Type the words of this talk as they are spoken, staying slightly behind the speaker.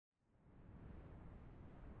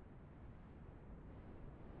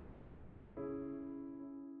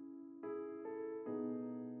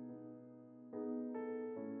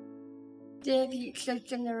Dear future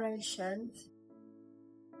generations,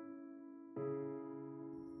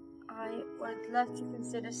 I would love to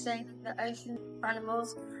consider saving the ocean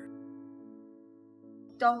animals,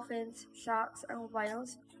 dolphins, sharks and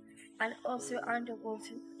whales, and also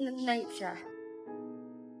underwater nature.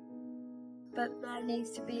 But there needs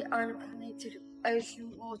to be unpolluted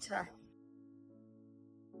ocean water.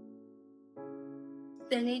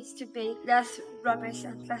 There needs to be less rubbish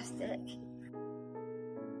and plastic.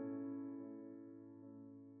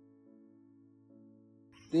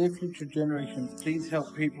 Dear future generations, please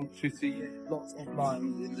help people to see lots of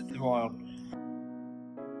lions in the wild.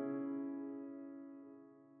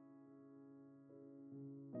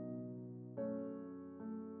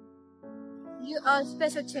 You are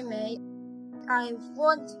special to me. I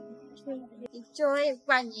want to enjoy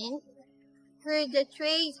running through the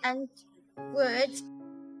trees and woods.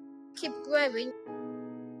 Keep growing.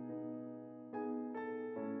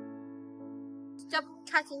 Stop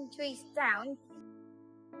cutting trees down.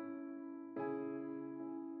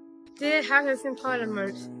 Dear Houses in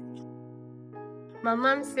Parliament, my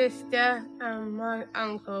mum's sister and my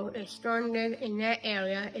uncle is stranded in their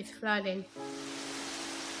area. It's flooding.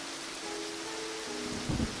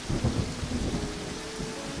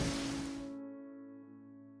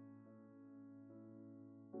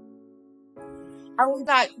 I would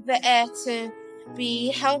like the air to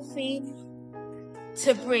be healthy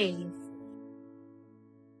to breathe.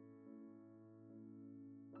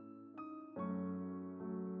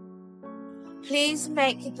 Please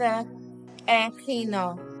make the air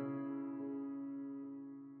cleaner.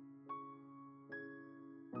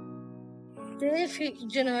 Dear future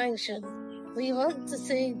generation, we want to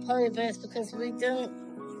see polar bears because we don't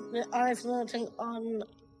the ice melting on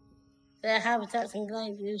their habitats and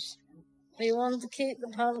glaciers. We want to keep the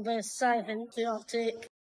polar bears safe in the Arctic.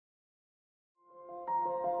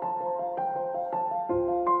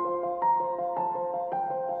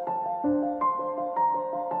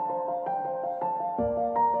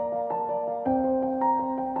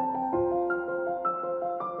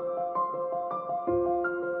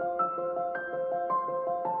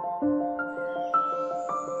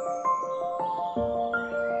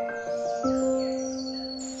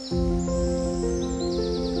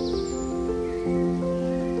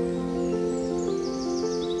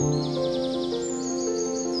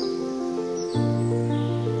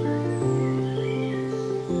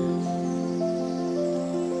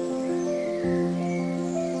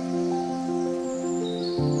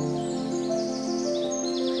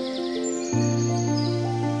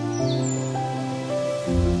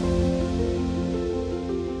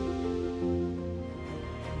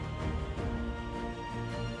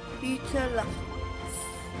 Future loved ones,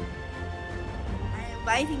 I am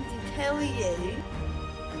writing to tell you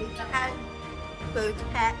we can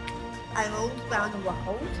protect animals around the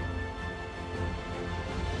world.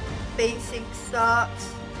 Basic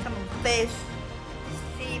sharks, common fish,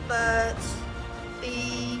 seabirds,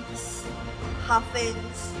 bees,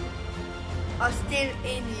 puffins are still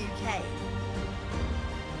in the UK.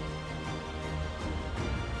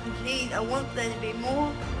 Indeed, I want there to be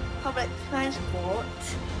more public transport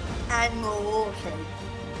and more water.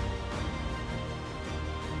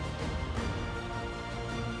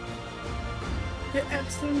 The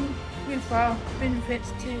excellent river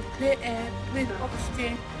benefits to clear air with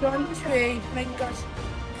oxygen. One tree makes us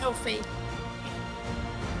healthy.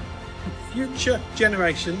 Future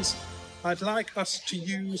generations, I'd like us to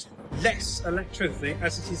use less electricity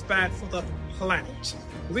as it is bad for the planet.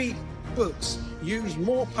 Read books, use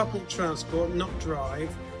more public transport, not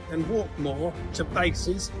drive, and walk more to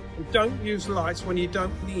bases, and don't use lights when you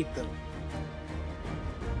don't need them.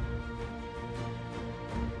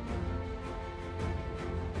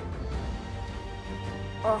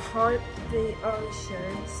 I hope the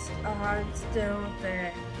oceans are still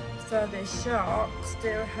there, so the sharks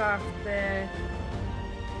still have their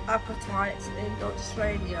appetites in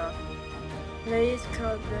Australia. Please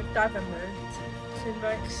call the government to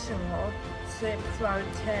make sure they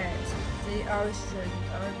protect the ocean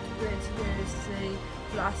and reduce the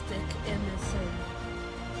plastic in the sea.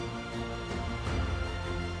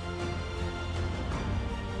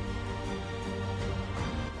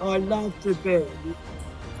 I love to be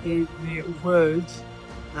in the woods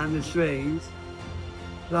and the trees,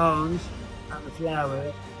 plants and the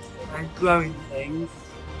flowers and growing things.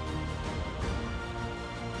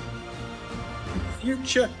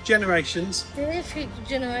 Future generations. Dear future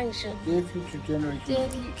generation. Dear future generations. Dear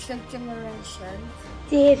future generations,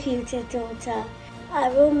 Dear future daughter, I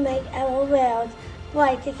will make our world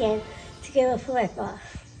bright again together forever.